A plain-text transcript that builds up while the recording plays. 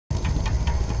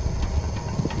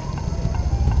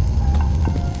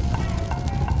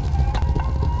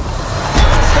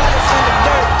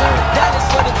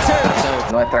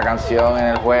nuestra canción en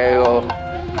el juego,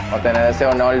 o tener ese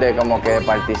honor de como que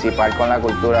participar con la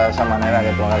cultura de esa manera que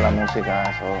tú hagas la música.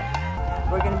 Eso.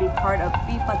 We're going to be part of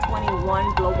FIFA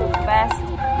 21 Global Fest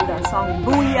with our song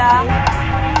Booyah.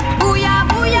 Booyah,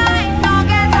 booyah, ain't no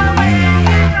get away.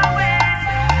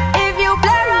 If you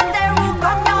play right there, we'll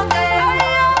come your day.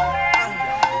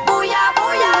 Booyah,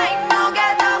 booyah, ain't no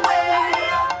get away.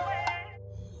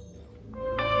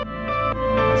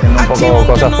 Haciendo un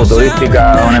poco cosas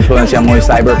futurísticas, una influencia muy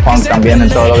cyberpunk también en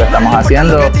todo lo que estamos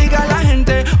haciendo.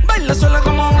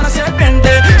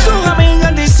 Sus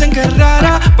amigas dicen que es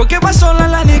rara, porque va sola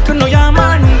la disco, no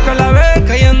llama, nunca la ve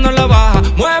cayendo la baja.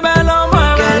 Muévelo,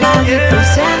 muévelo. Que la vi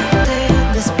presente,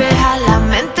 despeja la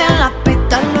mente en la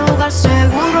pista, lugar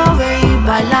seguro, ve y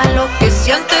baila lo que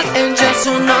sientes. Ella es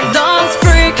una dance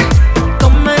freak,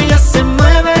 como ella se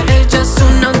mueve, ella es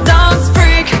una dance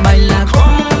freak. Baila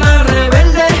como una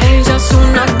rebelde, ella es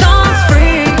una dance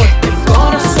freak. Porque el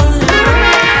corazón le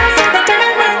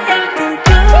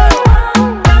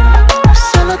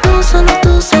solo tú, solo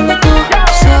tú, solo tú,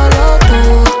 solo tú.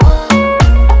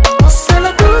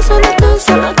 Solo tú, solo tú,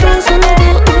 solo tú, solo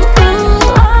tú.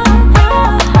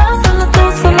 Solo tú,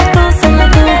 solo tú, solo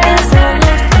tú,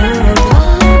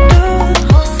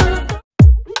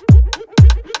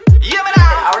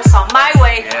 Our song My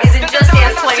Way is in Just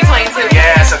Dance 2022.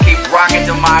 Yeah, so keep rocking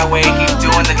to My Way, keep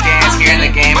doing the dance here in the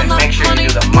game, and make sure you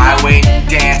do the My Way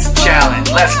Dance Challenge.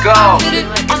 Let's go!